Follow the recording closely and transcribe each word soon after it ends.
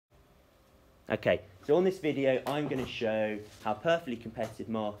Okay, so on this video, I'm going to show how a perfectly competitive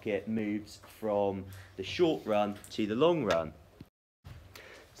market moves from the short run to the long run.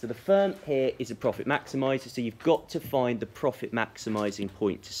 So the firm here is a profit maximizer, so you've got to find the profit maximizing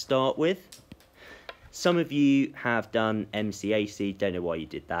point to start with. Some of you have done MCAC, don't know why you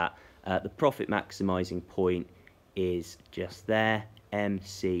did that. The profit maximizing point is just there,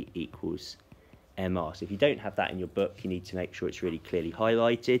 MC equals MR. So if you don't have that in your book, you need to make sure it's really clearly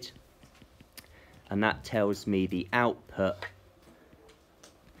highlighted. And that tells me the output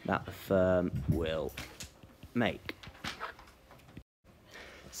that the firm will make.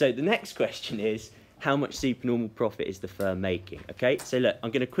 So the next question is, how much supernormal profit is the firm making? Okay, so look,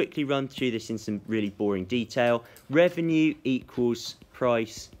 I'm going to quickly run through this in some really boring detail. Revenue equals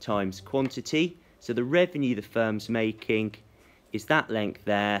price times quantity. So the revenue the firm's making is that length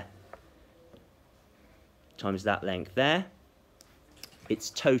there times that length there. Its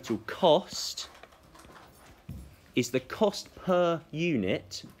total cost is the cost per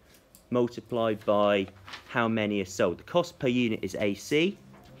unit multiplied by how many are sold. The cost per unit is AC.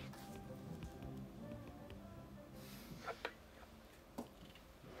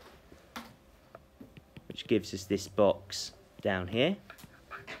 Which gives us this box down here.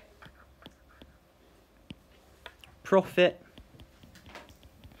 Profit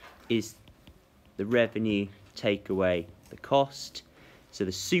is the revenue take away the cost. So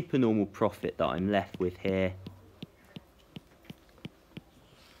the supernormal profit that I'm left with here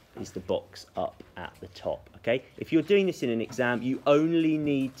is the box up at the top. Okay, if you're doing this in an exam, you only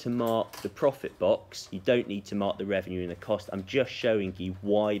need to mark the profit box. You don't need to mark the revenue and the cost. I'm just showing you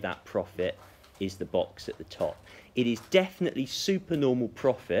why that profit is the box at the top. It is definitely supernormal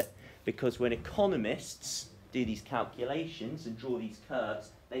profit because when economists do these calculations and draw these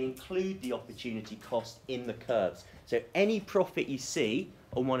curves, they include the opportunity cost in the curves. So any profit you see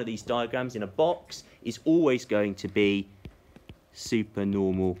on one of these diagrams in a box is always going to be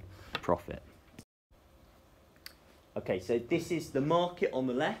supernormal profit. Okay, so this is the market on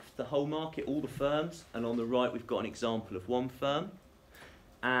the left, the whole market, all the firms, and on the right we've got an example of one firm.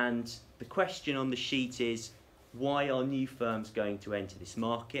 And the question on the sheet is, why are new firms going to enter this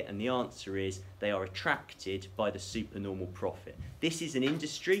market? And the answer is they are attracted by the supernormal profit. This is an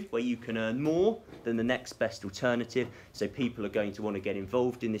industry where you can earn more than the next best alternative, so people are going to want to get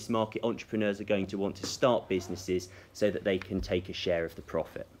involved in this market. Entrepreneurs are going to want to start businesses so that they can take a share of the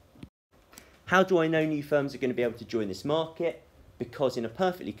profit. How do I know new firms are going to be able to join this market? Because in a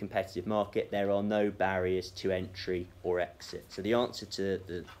perfectly competitive market, there are no barriers to entry or exit. So the answer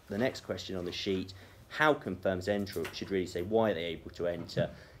to the next question on the sheet, how can firms enter, or it should really say why are they able to enter,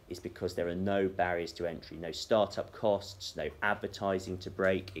 is because there are no barriers to entry, no startup costs, no advertising to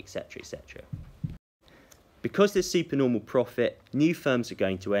break, etc., etc. Because there's supernormal profit, new firms are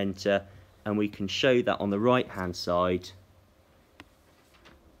going to enter, and we can show that on the right-hand side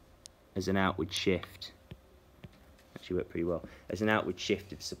as an outward shift. Actually worked pretty well, as an outward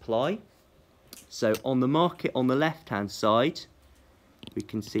shift of supply. So on the market on the left-hand side, we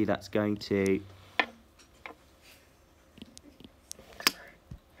can see that's going to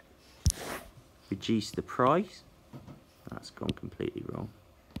reduce the price. That's gone completely wrong.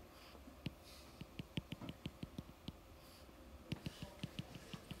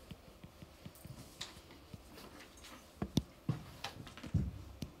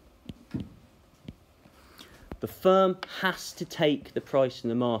 The firm has to take the price in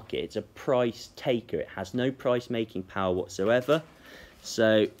the market. It's a price taker. It has no price making power whatsoever.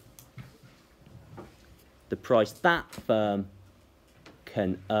 So the price that firm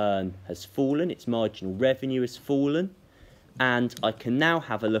can earn has fallen. Its marginal revenue has fallen. And I can now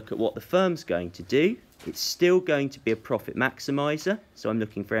have a look at what the firm's going to do. It's still going to be a profit maximizer. So I'm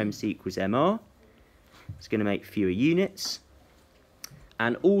looking for MC equals MR. It's going to make fewer units.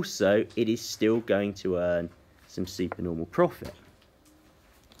 And also it is still going to earn some supernormal profit.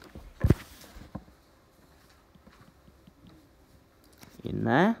 In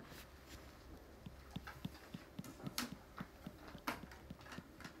there.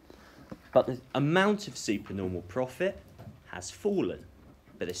 But the amount of supernormal profit has fallen,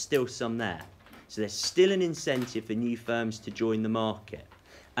 but there's still some there. So there's still an incentive for new firms to join the market.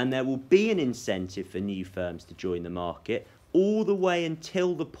 And there will be an incentive for new firms to join the market all the way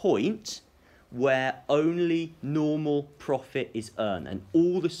until the point where only normal profit is earned and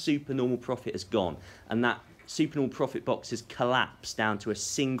all the supernormal profit has gone. And that supernormal profit box has collapsed down to a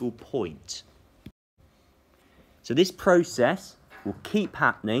single point. So this process will keep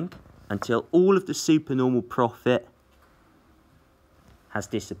happening until all of the supernormal profit has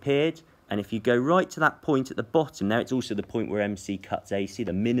disappeared And if you go right to that point at the bottom, now it's also the point where MC cuts AC,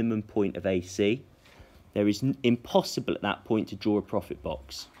 the minimum point of AC, there is impossible at that point to draw a profit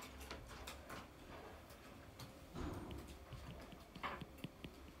box.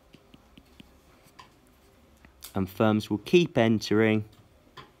 And firms will keep entering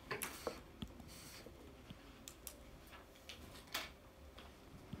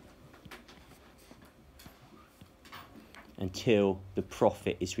until the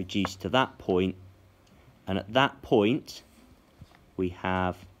profit is reduced to that point, and at that point we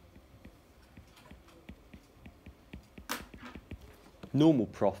have normal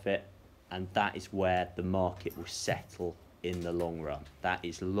profit, and that is where the market will settle in the long run. That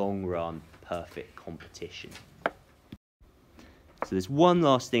is long run perfect competition. So there's one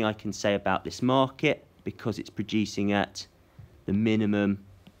last thing I can say about this market, because it's producing at the minimum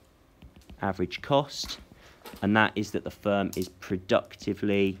average cost, and that is that the firm is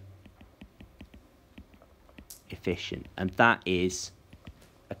productively efficient, and that is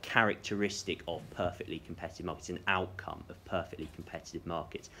a characteristic of perfectly competitive markets, an outcome of perfectly competitive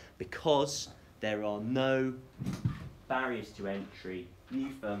markets. Because there are no barriers to entry, new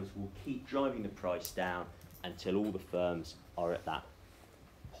firms will keep driving the price down until all the firms are at that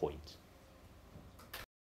point.